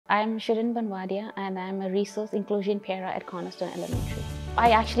I'm Shirin Banwadia and I'm a resource inclusion para at Cornerstone Elementary.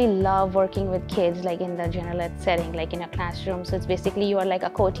 I actually love working with kids like in the general ed setting, like in a classroom. So it's basically you are like a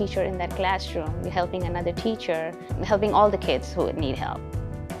co-teacher in that classroom. You're helping another teacher, helping all the kids who need help.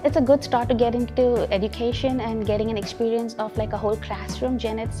 It's a good start to get into education and getting an experience of like a whole classroom,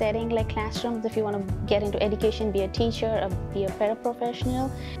 gen ed setting, like classrooms. If you want to get into education, be a teacher, or be a paraprofessional.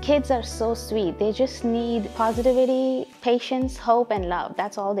 Kids are so sweet. They just need positivity, patience, hope, and love.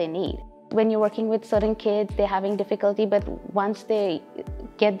 That's all they need. When you're working with certain kids, they're having difficulty, but once they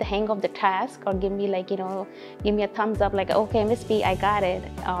get the hang of the task or give me like, give me a thumbs up, like, okay, Miss B, I got it.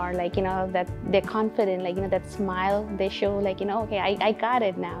 Or like, that they're confident, like, that smile they show, like, okay, I got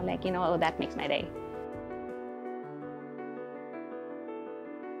it now, like, oh, that makes my day.